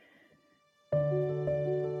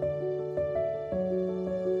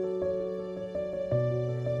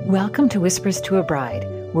Welcome to Whispers to a Bride,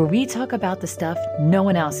 where we talk about the stuff no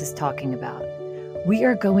one else is talking about. We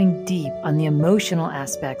are going deep on the emotional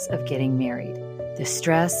aspects of getting married, the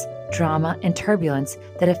stress, drama, and turbulence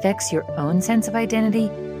that affects your own sense of identity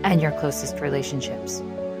and your closest relationships.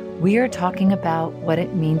 We are talking about what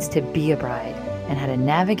it means to be a bride and how to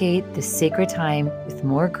navigate this sacred time with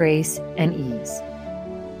more grace and ease.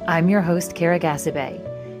 I'm your host, Kara Gasabay.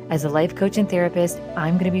 As a life coach and therapist,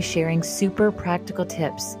 I'm going to be sharing super practical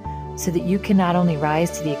tips so that you can not only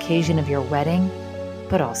rise to the occasion of your wedding,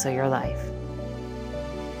 but also your life.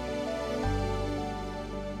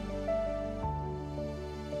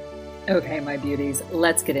 Okay, my beauties,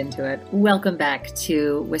 let's get into it. Welcome back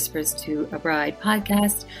to Whispers to a Bride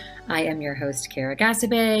podcast. I am your host, Kara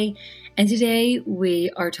Gasabay, and today we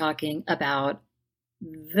are talking about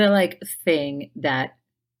the thing that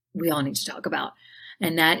we all need to talk about.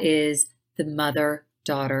 And that is the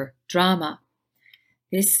mother-daughter drama.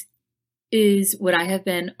 This is what I have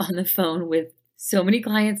been on the phone with so many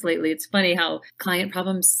clients lately. It's funny how client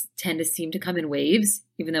problems tend to seem to come in waves,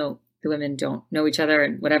 even though the women don't know each other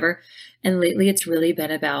and whatever. And lately it's really been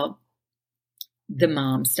about the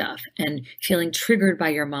mom stuff and feeling triggered by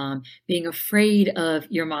your mom, being afraid of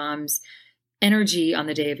your mom's energy on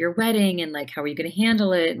the day of your wedding and how are you going to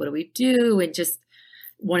handle it? What do we do? And just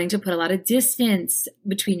wanting to put a lot of distance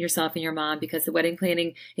between yourself and your mom because the wedding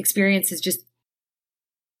planning experience is just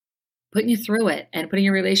putting you through it and putting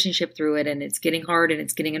your relationship through it. And it's getting hard and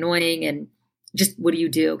it's getting annoying. And just what do you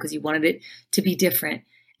do? Because you wanted it to be different.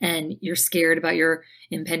 And you're scared about your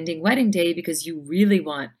impending wedding day because you really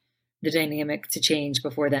want the dynamic to change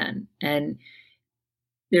before then. And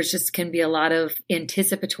there's just can be a lot of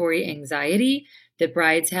anticipatory anxiety that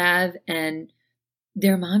brides have. And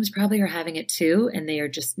their moms probably are having it too, and they are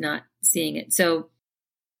just not seeing it. So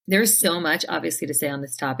there's so much obviously to say on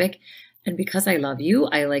this topic. And because I love you,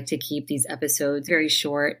 I like to keep these episodes very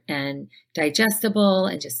short and digestible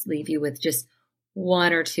and just leave you with just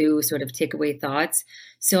one or two sort of takeaway thoughts.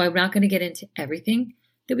 So I'm not going to get into everything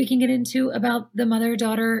that we can get into about the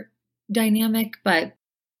mother-daughter dynamic, but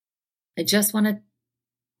I just want to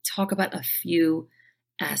talk about a few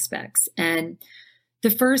aspects. And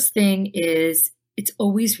the first thing is, it's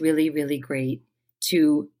always really, really great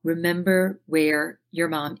to remember where your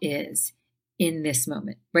mom is in this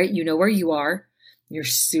moment, right? You know where you are. You're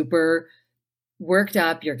super worked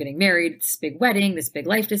up. You're getting married. This big wedding, this big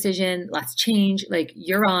life decision, lots of change.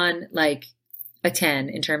 You're on a 10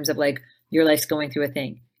 in terms of your life's going through a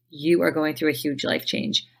thing. You are going through a huge life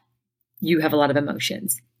change. You have a lot of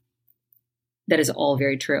emotions. That is all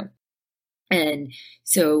very true. And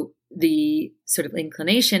so the sort of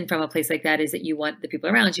inclination from a place like that is that you want the people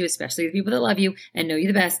around you, especially the people that love you and know you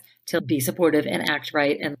the best, to be supportive and act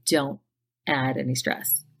right and don't add any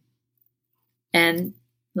stress. And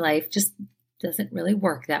life just doesn't really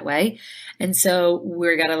work that way. And so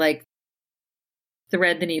we're got to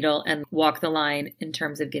thread the needle and walk the line in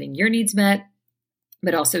terms of getting your needs met,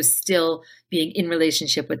 but also still being in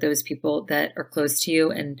relationship with those people that are close to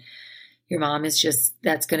you. And your mom is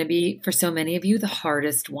that's going to be, for so many of you, the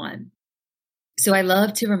hardest one. So I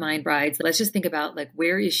love to remind brides, let's just think about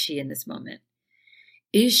where is she in this moment?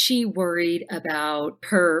 Is she worried about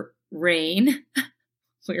her reign?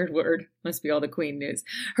 Weird word, must be all the queen news.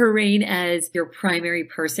 Her reign as your primary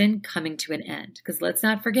person coming to an end. Because let's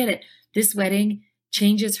not forget it. This wedding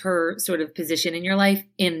changes her sort of position in your life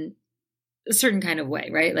in a certain kind of way,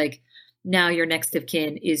 right? Now your next of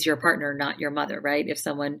kin is your partner, not your mother, right? If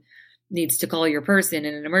someone needs to call your person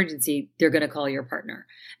in an emergency, they're going to call your partner.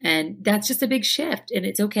 And that's just a big shift. And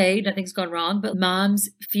it's okay. Nothing's gone wrong. But moms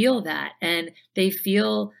feel that. And they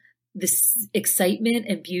feel this excitement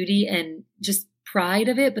and beauty and just pride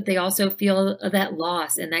of it. But they also feel that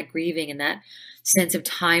loss and that grieving and that sense of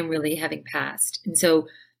time really having passed. And so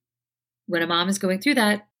when a mom is going through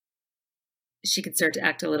that, she can start to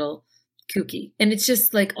act a little kooky. And it's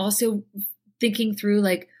just also thinking through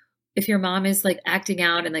if your mom is acting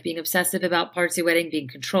out and being obsessive about parts of the wedding, being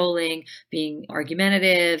controlling, being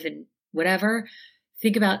argumentative and whatever,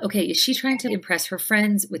 think about, okay, is she trying to impress her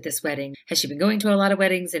friends with this wedding? Has she been going to a lot of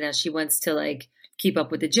weddings and now she wants to keep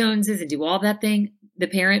up with the Joneses and do all that thing? The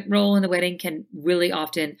parent role in the wedding can really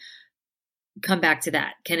often come back to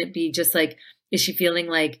that. Can it be just is she feeling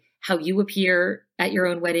how you appear at your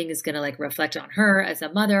own wedding is going to reflect on her as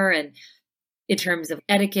a mother and in terms of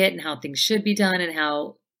etiquette and how things should be done and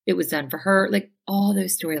how it was done for her, all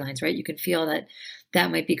those storylines, right? You can feel that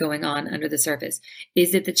might be going on under the surface.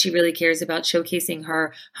 Is it that she really cares about showcasing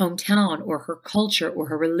her hometown or her culture or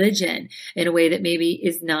her religion in a way that maybe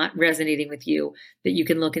is not resonating with you, that you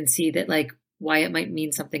can look and see that why it might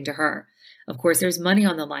mean something to her? Of course, there's money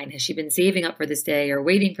on the line. Has she been saving up for this day or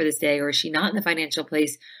waiting for this day? Or is she not in the financial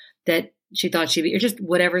place that she thought she'd be, or just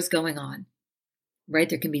whatever's going on, right?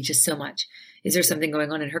 There can be just so much. Is there something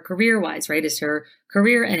going on in her career wise, right? Is her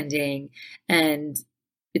career ending and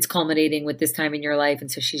it's culminating with this time in your life?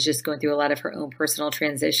 And so she's just going through a lot of her own personal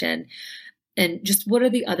transition. And just what are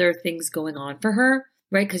the other things going on for her,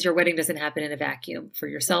 right? Because your wedding doesn't happen in a vacuum for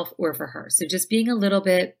yourself or for her. So just being a little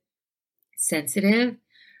bit sensitive,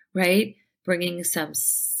 right? Bringing some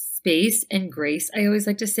space and grace. I always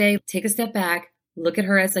like to say, take a step back, look at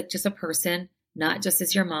her as like just a person, not just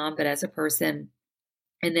as your mom, but as a person.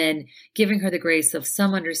 And then giving her the grace of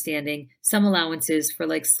some understanding, some allowances for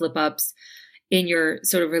like slip ups in your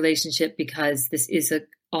sort of relationship, because this is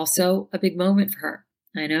also a big moment for her.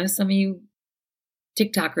 I know some of you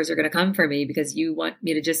TikTokers are going to come for me because you want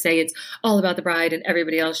me to just say it's all about the bride and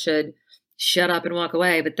everybody else should shut up and walk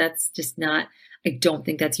away. But that's just not, I don't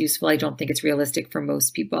think that's useful. I don't think it's realistic for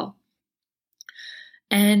most people.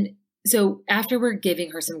 And so after we're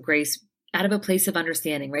giving her some grace out of a place of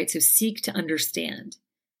understanding, right? So seek to understand,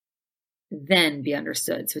 then be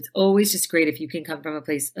understood. So it's always just great if you can come from a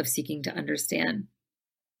place of seeking to understand.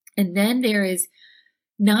 And then there is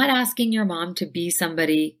not asking your mom to be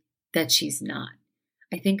somebody that she's not.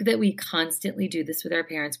 I think that we constantly do this with our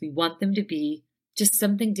parents. We want them to be just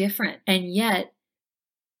something different. And yet,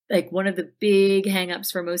 like one of the big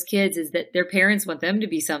hangups for most kids is that their parents want them to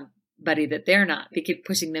be somebody that they're not. They keep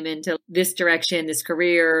pushing them into this direction, this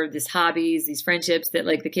career, this hobbies, these friendships that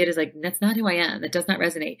like the kid is like, that's not who I am. That does not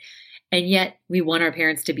resonate. And yet we want our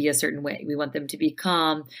parents to be a certain way. We want them to be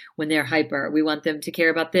calm when they're hyper. We want them to care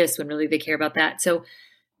about this when really they care about that. So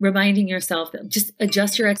reminding yourself that just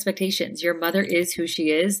adjust your expectations. Your mother is who she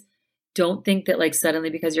is. Don't think that like suddenly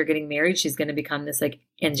because you're getting married, she's going to become this like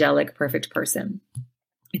angelic, perfect person.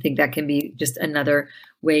 I think that can be just another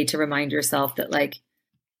way to remind yourself that like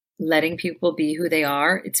letting people be who they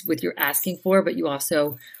are, it's what you're asking for, but you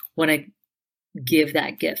also want to give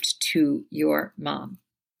that gift to your mom.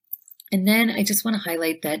 And then I just want to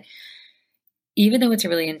highlight that even though it's a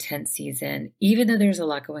really intense season, even though there's a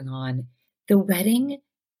lot going on, the wedding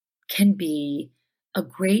can be a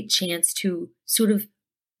great chance to sort of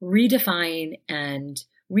redefine and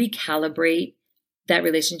recalibrate that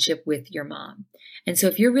relationship with your mom. And so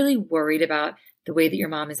if you're really worried about the way that your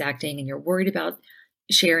mom is acting and you're worried about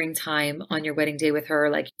sharing time on your wedding day with her,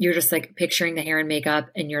 like you're just like picturing the hair and makeup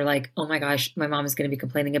and you're like, oh my gosh, my mom is going to be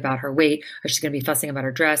complaining about her weight, or she's going to be fussing about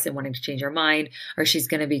her dress and wanting to change her mind, or she's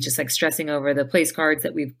going to be just like stressing over the place cards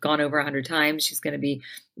that we've gone over 100 times. She's going to be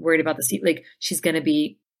worried about the seat. Like she's going to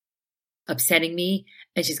be upsetting me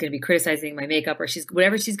and she's going to be criticizing my makeup, or she's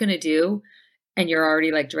whatever she's going to do. And you're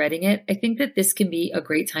already like dreading it. I think that this can be a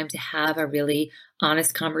great time to have a really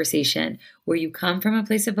honest conversation where you come from a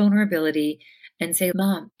place of vulnerability and say,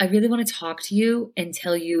 Mom, I really want to talk to you and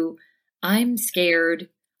tell you I'm scared,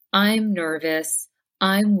 I'm nervous,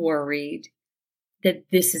 I'm worried that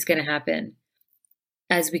this is going to happen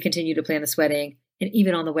as we continue to plan this wedding and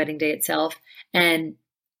even on the wedding day itself. And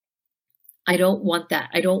I don't want that.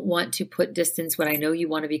 I don't want to put distance when I know you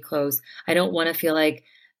want to be close. I don't want to feel like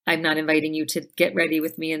I'm not inviting you to get ready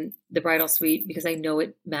with me in the bridal suite because I know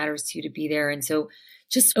it matters to you to be there. And so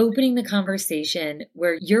just opening the conversation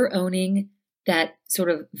where you're owning that sort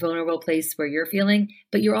of vulnerable place where you're feeling,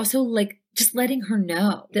 but you're also like just letting her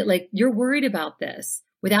know that like you're worried about this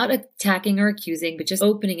without attacking or accusing, but just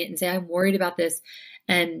opening it and say, I'm worried about this.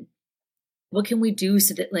 And what can we do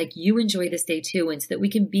so that like you enjoy this day too? And so that we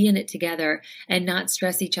can be in it together and not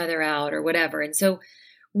stress each other out or whatever. And so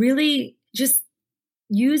really just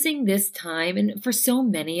using this time. And for so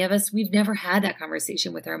many of us, we've never had that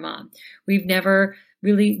conversation with our mom. We've never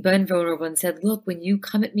really been vulnerable and said, look, when you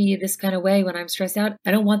come at me this kind of way, when I'm stressed out,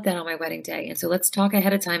 I don't want that on my wedding day. And so let's talk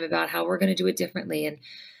ahead of time about how we're going to do it differently. And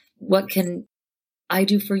what can I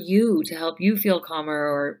do for you to help you feel calmer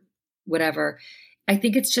or whatever. I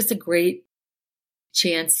think it's just a great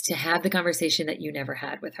chance to have the conversation that you never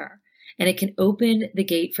had with her. And it can open the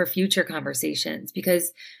gate for future conversations,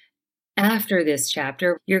 because after this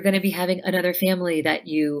chapter, you're going to be having another family that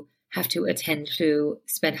you have to attend to,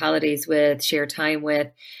 spend holidays with, share time with.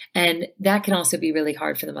 And that can also be really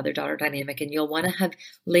hard for the mother-daughter dynamic. And you'll want to have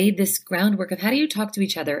laid this groundwork of how do you talk to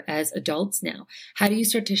each other as adults now? How do you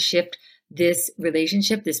start to shift this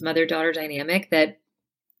relationship, this mother-daughter dynamic that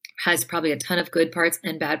has probably a ton of good parts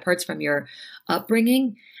and bad parts from your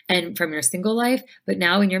upbringing and from your single life. But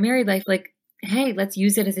now in your married life, like, hey, let's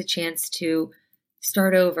use it as a chance to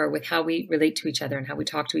start over with how we relate to each other and how we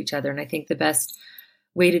talk to each other. And I think the best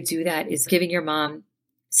way to do that is giving your mom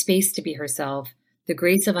space to be herself, the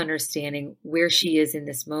grace of understanding where she is in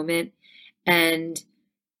this moment, and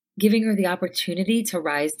giving her the opportunity to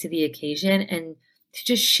rise to the occasion and to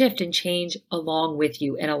just shift and change along with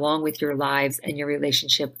you and along with your lives and your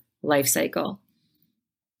relationship life cycle.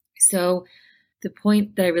 So the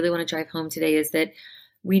point that I really want to drive home today is that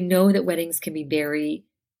we know that weddings can be very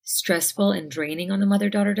stressful and draining on the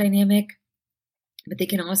mother-daughter dynamic, but they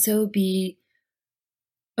can also be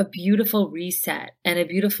a beautiful reset and a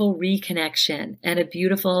beautiful reconnection and a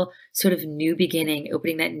beautiful sort of new beginning,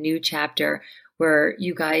 opening that new chapter where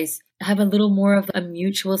you guys have a little more of a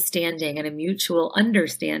mutual standing and a mutual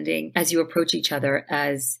understanding as you approach each other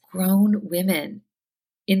as grown women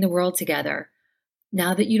in the world together.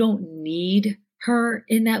 Now that you don't need her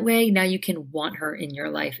in that way, now you can want her in your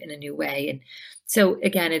life in a new way. And so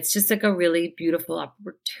again, it's just like a really beautiful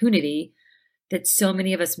opportunity that so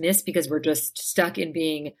many of us miss because we're just stuck in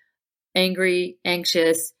being angry,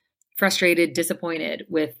 anxious, frustrated, disappointed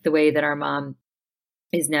with the way that our mom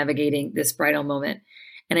is navigating this bridal moment.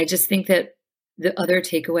 And I just think that the other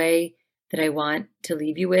takeaway that I want to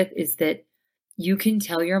leave you with is that you can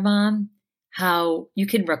tell your mom how you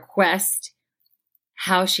can request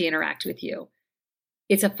how she interacts with you.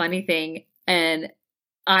 It's a funny thing. And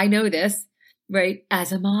I know this, right,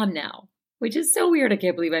 as a mom now, which is so weird. I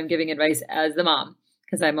can't believe I'm giving advice as the mom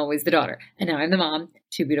because I'm always the daughter. And now I'm the mom,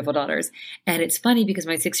 2 beautiful daughters. And it's funny because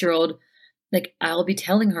my 6-year-old, like I'll be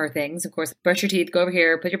telling her things, of course, brush your teeth, go over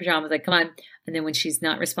here, put your pajamas, like, come on. And then when she's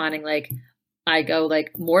not responding, like I go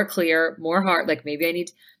like more clear, more hard, like maybe I need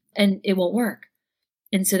to, and it won't work.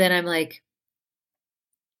 And so then I'm like,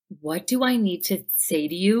 what do I need to say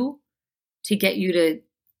to you to get you to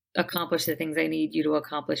accomplish the things I need you to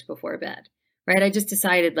accomplish before bed? Right? I just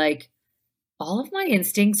decided like all of my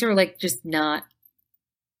instincts are like just not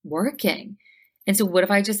working. And so what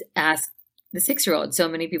if I just ask the 6-year-old? So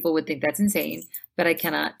many people would think that's insane, but I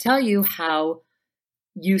cannot tell you how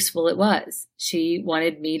useful it was. She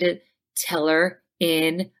wanted me to tell her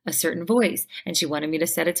in a certain voice, and she wanted me to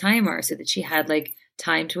set a timer so that she had like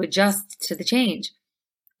time to adjust to the change.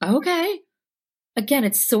 Okay. Again,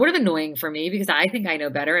 it's sort of annoying for me because I think I know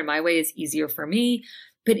better and my way is easier for me.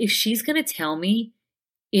 But if she's going to tell me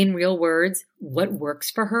in real words what works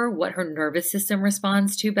for her, what her nervous system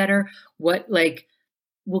responds to better, what like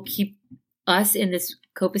will keep us in this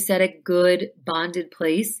copacetic, good, bonded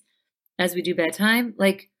place as we do bedtime,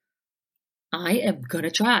 like I am going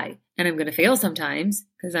to try and I'm going to fail sometimes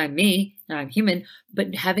because I'm me and I'm human,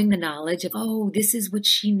 but having the knowledge of, oh, this is what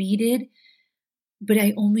she needed. But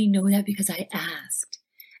I only know that because I asked.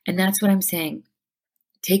 And that's what I'm saying.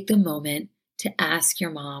 Take the moment to ask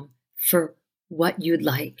your mom for what you'd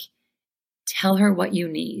like. Tell her what you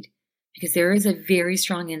need, because there is a very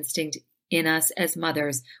strong instinct in us as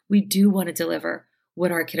mothers. We do want to deliver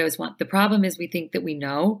what our kiddos want. The problem is we think that we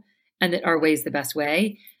know and that our way is the best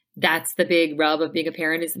way. That's the big rub of being a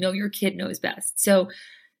parent is no, your kid knows best. So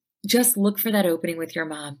just look for that opening with your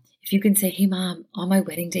mom. If you can say, hey, mom, on my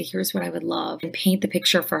wedding day, here's what I would love, and paint the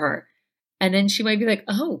picture for her. And then she might be like,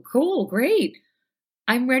 oh, cool, great.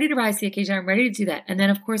 I'm ready to rise to the occasion. I'm ready to do that. And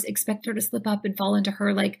then, of course, expect her to slip up and fall into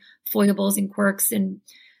her like foibles and quirks, and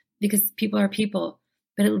because people are people.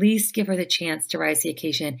 But at least give her the chance to rise to the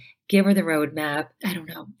occasion. Give her the roadmap. I don't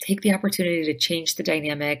know. Take the opportunity to change the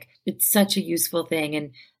dynamic. It's such a useful thing.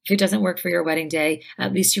 And if it doesn't work for your wedding day,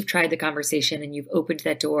 at least you've tried the conversation and you've opened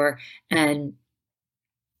that door and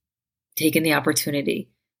taken the opportunity,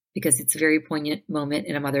 because it's a very poignant moment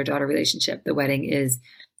in a mother-daughter relationship. The wedding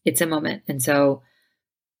it's a moment. And so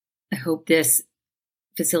I hope this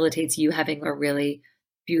facilitates you having a really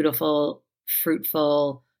beautiful,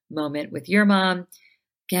 fruitful moment with your mom.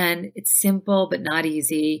 Again, it's simple, but not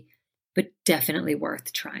easy, but definitely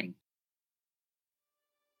worth trying.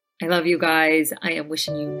 I love you guys. I am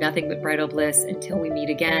wishing you nothing but bridal bliss until we meet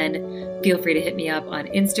again. Feel free to hit me up on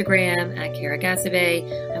Instagram at Kara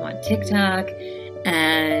Gasabe. I'm on TikTok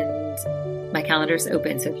and my calendar's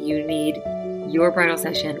open. So if you need your bridal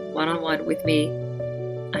session one-on-one with me,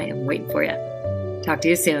 I am waiting for you. Talk to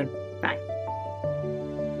you soon.